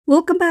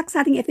Welcome back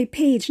sa ating FB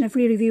page na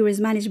free reviewer is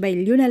managed by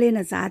Leonalyn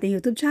at sa ating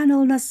YouTube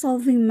channel na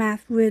Solving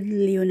Math with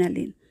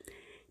Leonalyn.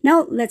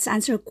 Now, let's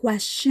answer a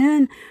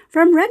question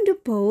from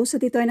Random Post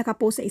at ito ay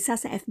nakapost sa isa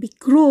sa FB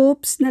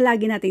groups na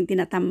lagi nating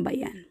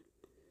tinatambayan.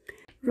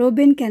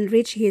 Robin can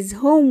reach his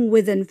home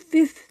within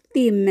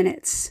 50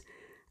 minutes.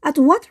 At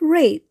what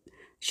rate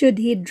should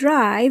he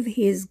drive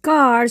his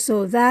car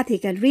so that he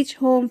can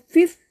reach home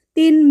 15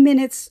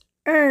 minutes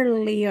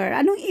earlier?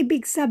 Anong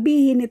ibig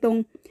sabihin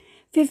nitong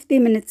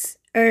 50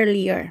 minutes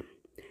earlier?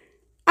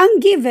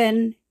 Ang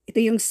given, ito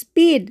yung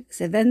speed,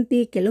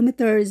 70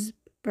 kilometers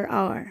per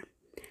hour.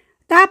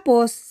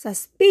 Tapos, sa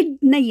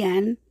speed na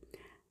yan,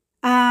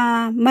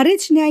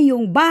 ma-reach niya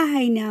yung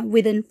bahay niya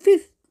within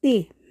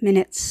 50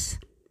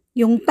 minutes.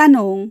 Yung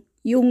tanong,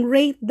 yung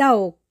rate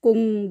daw,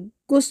 kung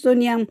gusto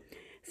niyang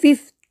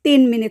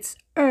 15 minutes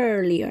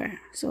earlier.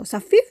 So,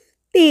 sa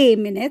 50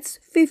 minutes,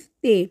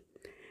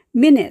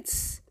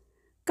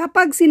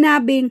 kapag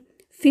sinabing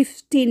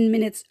 15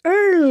 minutes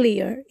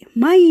earlier,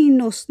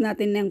 minus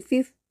natin ng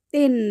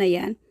 15 na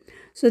yan.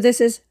 So, this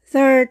is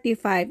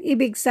 35.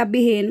 Ibig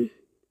sabihin,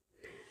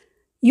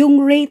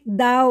 yung rate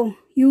daw,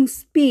 yung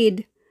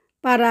speed,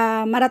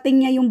 para marating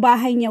niya yung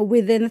bahay niya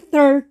within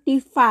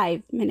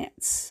 35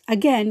 minutes.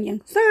 Again, yung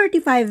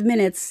 35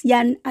 minutes,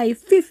 yan ay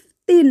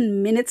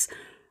 15 minutes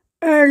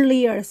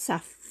earlier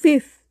sa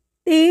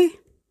 50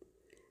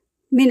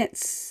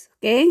 minutes.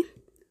 Okay?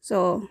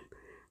 So,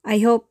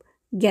 I hope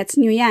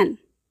gets nyo yan.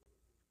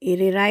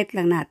 I-rewrite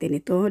lang natin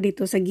ito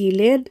dito sa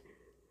gilid.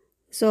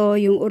 So,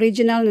 yung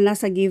original na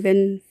nasa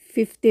given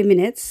 50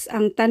 minutes,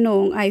 ang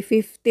tanong ay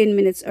 15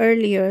 minutes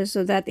earlier,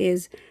 so that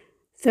is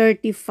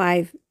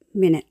 35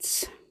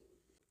 minutes.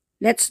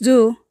 Let's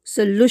do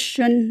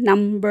solution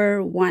number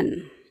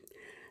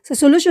 1. Sa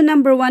solution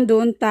number 1,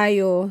 doon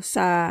tayo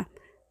sa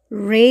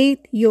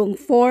rate, yung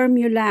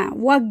formula.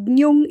 Huwag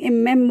nyong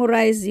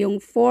i-memorize yung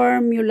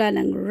formula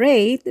ng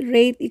rate.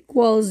 Rate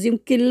equals yung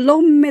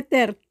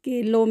kilometer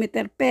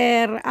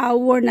per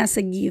hour na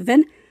sa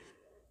given.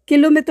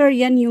 Kilometer,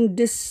 yan yung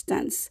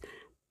distance.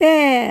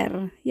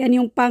 Per,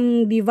 yan yung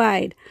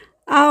pang-divide.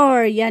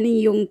 Hour, yan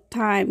yung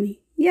time.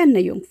 Yan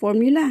na yung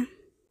formula.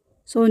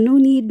 So,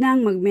 no need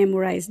nang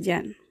mag-memorize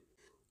dyan.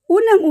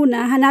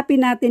 Unang-una,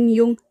 hanapin natin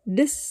yung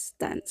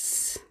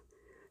distance.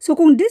 So,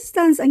 kung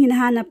distance ang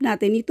hinahanap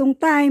natin, itong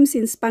time,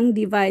 since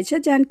pang-divide siya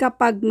dyan,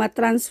 kapag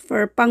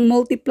ma-transfer,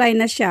 pang-multiply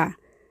na siya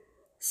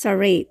sa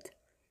rate.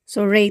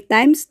 So, rate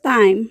times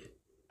time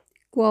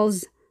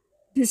equals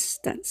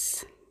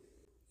distance.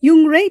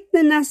 Yung rate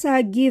na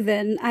nasa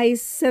given ay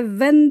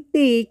 70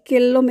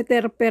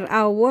 km per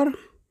hour.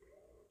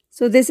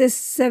 So, this is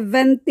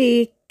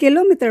 70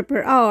 km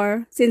per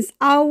hour. Since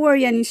hour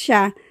yan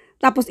siya,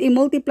 tapos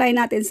i-multiply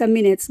natin sa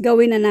minutes,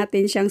 gawin na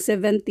natin siyang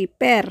 70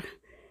 per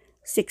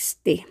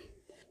 60.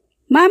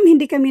 Ma'am,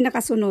 hindi kami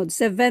nakasunod.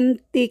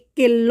 70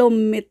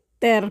 km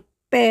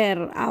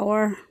per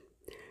hour.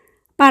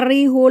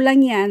 Pareho lang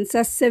yan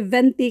sa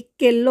 70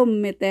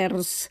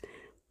 kilometers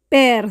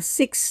per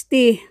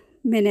 60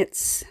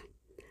 minutes.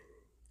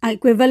 Ang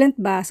equivalent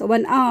ba? So,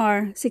 1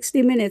 hour,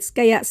 60 minutes,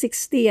 kaya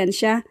 60 yan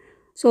siya.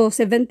 So,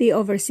 70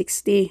 over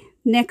 60.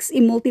 Next,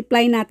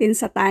 i-multiply natin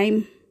sa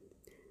time.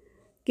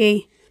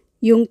 Okay.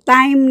 Yung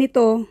time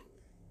nito,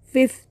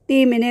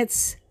 50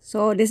 minutes.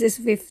 So, this is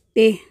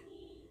 50.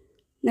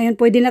 Ngayon,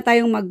 pwede na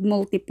tayong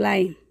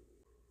mag-multiply.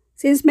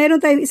 Since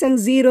meron tayong isang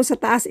 0 sa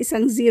taas,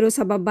 isang 0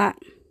 sa baba,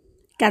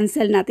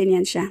 cancel natin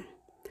yan siya.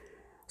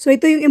 So,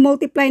 ito yung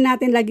i-multiply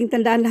natin. Laging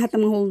tandaan lahat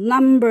ng mga whole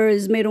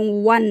numbers.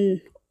 Mayroong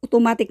 1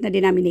 automatic na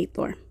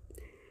denominator.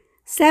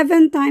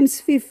 7 times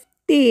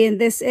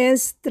 15, this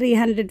is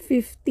 350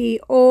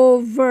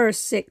 over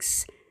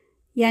 6.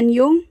 Yan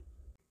yung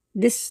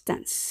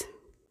distance.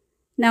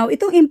 Now,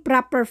 itong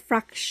improper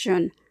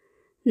fraction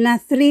na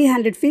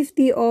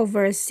 350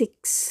 over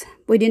 6,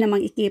 pwede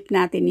namang i-keep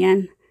natin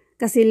yan.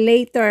 Kasi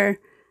later,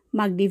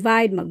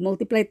 mag-divide,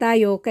 mag-multiply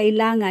tayo,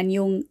 kailangan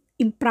yung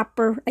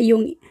improper,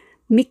 yung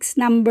mixed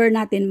number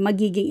natin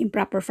magiging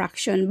improper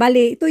fraction.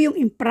 Bali, ito yung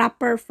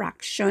improper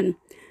fraction.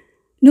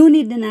 No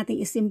need na natin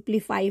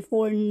i-simplify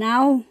for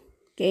now.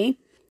 Okay?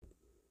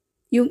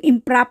 Yung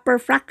improper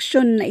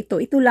fraction na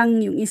ito lang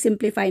yung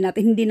i-simplify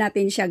natin. Hindi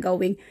natin siya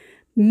gawing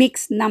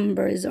mixed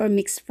numbers or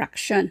mixed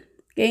fraction.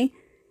 Okay?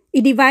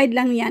 I-divide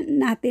lang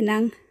yan natin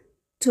ng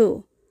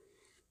 2.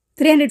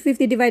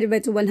 350 divided by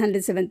 2,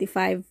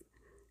 175.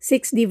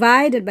 6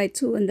 divided by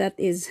 2, and that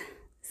is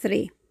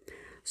 3.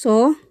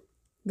 So,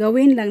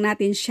 gawin lang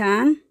natin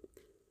siyang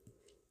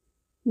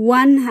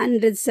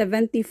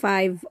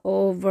 175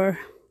 over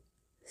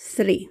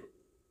 3.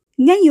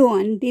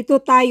 Ngayon,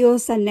 dito tayo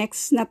sa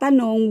next na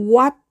tanong,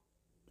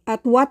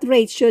 at what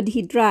rate should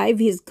he drive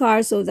his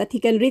car so that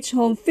he can reach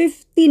home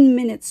 15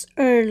 minutes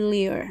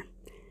earlier?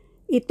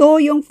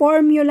 Ito yung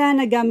formula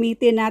na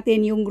gamitin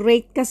natin. Yung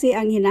rate kasi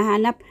ang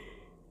hinahanap.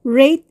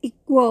 Rate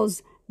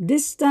equals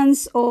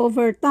distance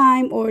over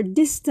time or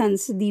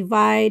distance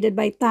divided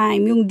by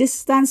time. Yung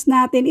distance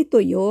natin,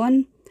 ito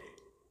yon.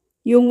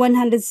 yung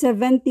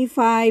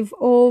 175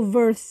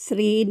 over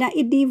 3 na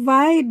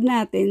i-divide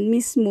natin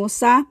mismo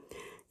sa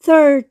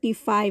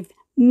 35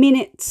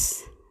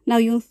 minutes. Now,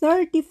 yung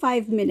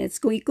 35 minutes,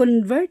 kung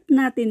i-convert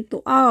natin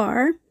to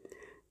hour,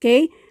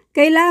 okay,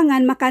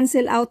 kailangan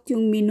makancel out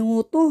yung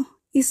minuto.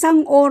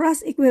 Isang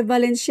oras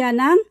equivalent siya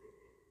ng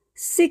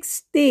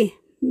 60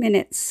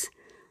 minutes.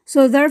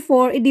 So,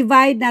 therefore,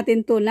 i-divide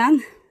natin to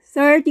ng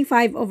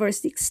 35 over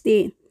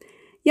 60.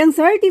 Yung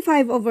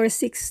 35 over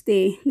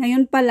 60,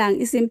 ngayon pa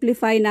lang,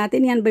 isimplify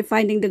natin yan by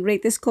finding the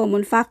greatest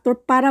common factor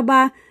para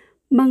ba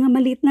mga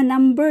maliit na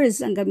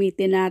numbers ang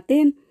gamitin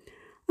natin.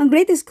 Ang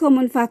greatest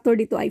common factor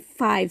dito ay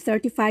 5.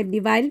 35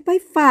 divided by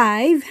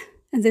 5,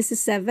 and this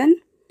is 7.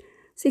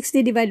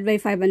 60 divided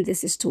by 5, and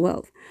this is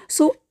 12.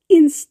 So,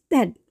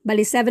 instead,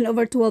 bali 7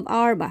 over 12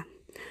 hour ba?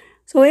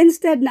 So,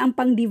 instead na ang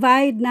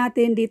pang-divide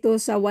natin dito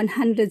sa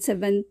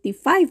 175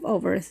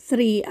 over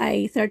 3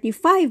 ay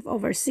 35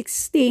 over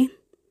 60,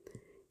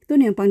 ito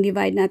na yung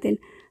pang-divide natin.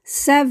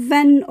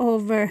 7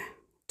 over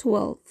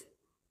 12.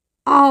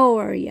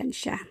 Hour yan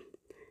siya.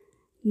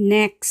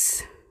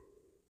 Next.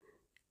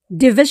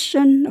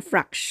 Division of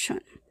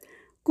fraction.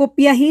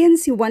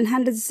 Kopyahin si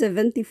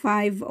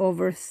 175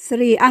 over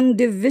 3. Ang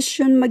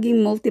division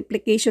maging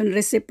multiplication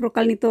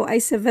reciprocal nito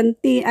ay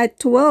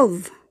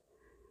 12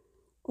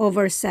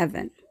 over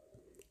 7.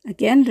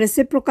 Again,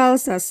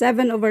 reciprocal sa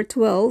 7 over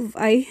 12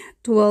 ay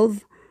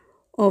 12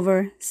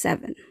 over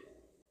 7.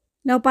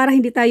 Now, para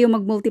hindi tayo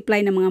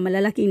mag-multiply ng mga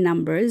malalaking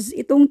numbers,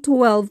 itong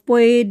 12,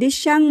 pwede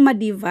siyang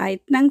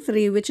ma-divide ng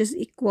 3 which is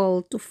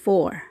equal to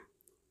 4.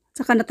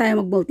 Saka na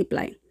tayo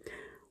mag-multiply.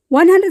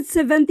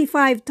 175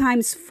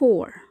 times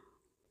 4.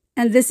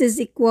 And this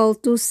is equal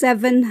to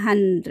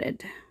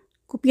 700.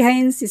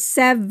 Kopyahin si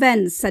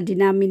 7 sa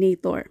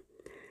denominator.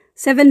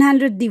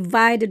 700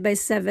 divided by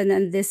 7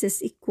 and this is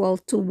equal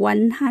to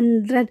 100.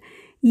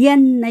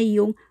 Yan na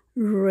yung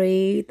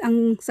rate.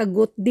 Ang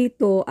sagot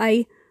dito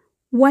ay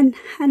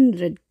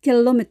 100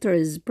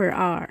 kilometers per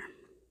hour.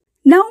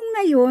 Now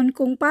ngayon,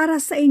 kung para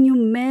sa inyo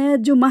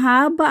medyo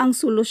mahaba ang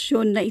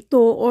solusyon na ito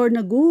or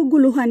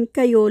naguguluhan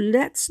kayo,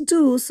 let's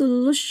do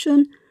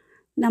solution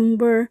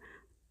number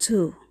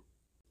 2.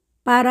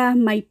 Para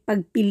may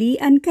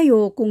pagpilian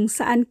kayo kung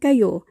saan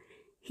kayo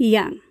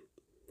hiyang.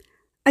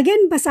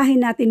 Again,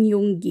 basahin natin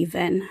yung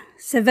given.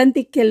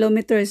 70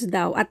 kilometers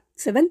daw at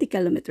 70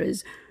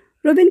 kilometers.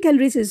 Ruben can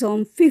reach his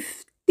home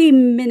 50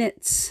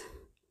 minutes.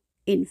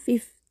 In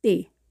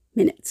 50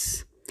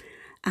 minutes.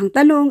 Ang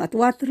tanong, at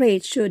what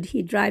rate should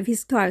he drive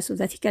his car so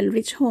that he can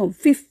reach home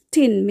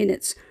 15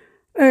 minutes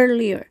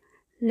earlier?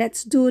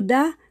 Let's do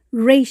the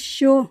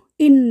ratio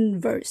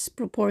inverse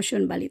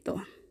proportion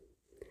balito.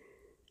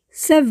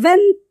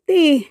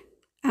 70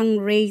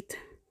 ang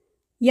rate.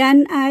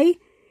 Yan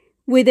ay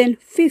within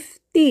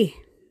 50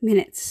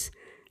 minutes.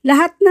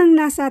 Lahat ng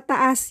nasa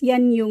taas,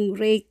 yan yung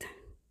rate.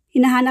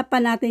 Hinahanap pa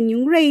natin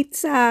yung rate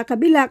sa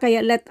kabila, kaya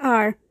let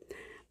R.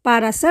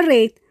 Para sa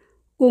rate,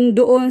 kung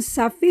doon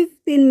sa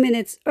 15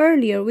 minutes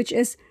earlier, which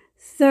is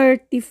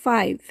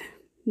 35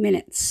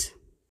 minutes.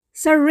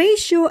 Sa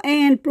ratio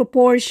and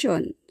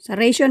proportion,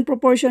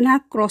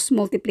 cross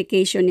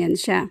multiplication yan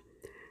siya.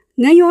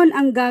 Ngayon,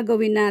 ang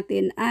gagawin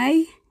natin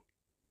ay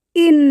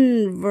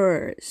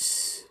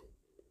inverse.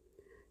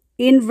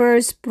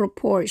 Inverse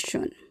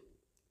proportion.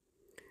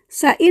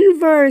 Sa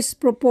inverse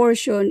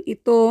proportion,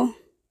 ito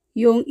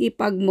yung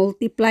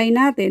ipag-multiply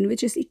natin,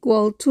 which is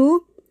equal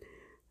to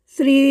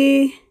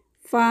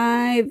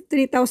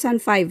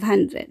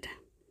 3,500.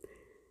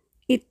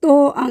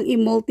 Ito ang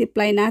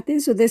i-multiply natin.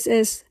 So, this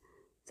is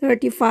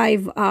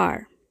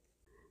 35R.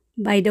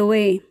 By the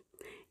way,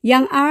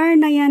 yung R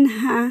na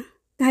yan ha,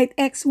 kahit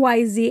X,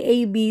 Y, Z,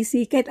 A, B,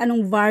 C, kahit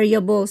anong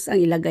variables ang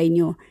ilagay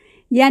nyo,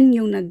 yan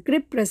yung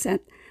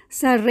nag-represent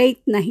sa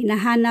rate na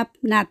hinahanap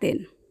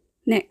natin.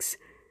 Next.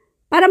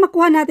 Para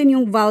makuha natin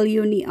yung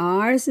value ni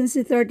R, since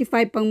si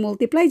 35 pang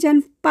multiply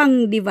dyan,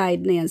 pang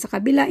divide na yan sa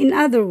kabila. In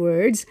other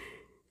words,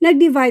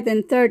 nag-divide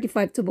and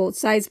 35 to both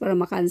sides para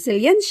makancel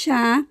yan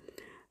siya.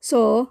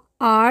 So,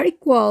 R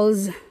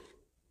equals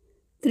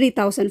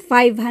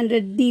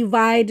 3,500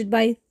 divided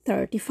by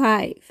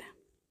 35.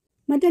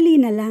 Madali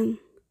na lang.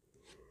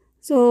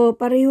 So,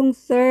 parehong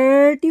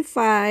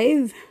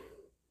 35,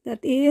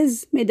 that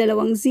is, may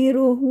dalawang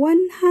 0,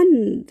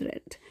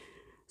 100.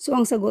 So,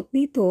 ang sagot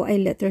dito ay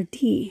letter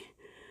D.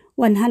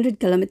 100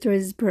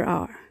 kilometers per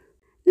hour.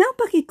 Now,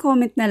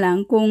 paki-comment na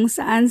lang kung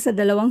saan sa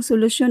dalawang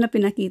solusyon na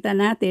pinakita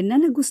natin na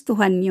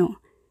nagustuhan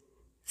nyo.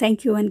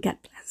 Thank you and God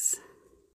bless.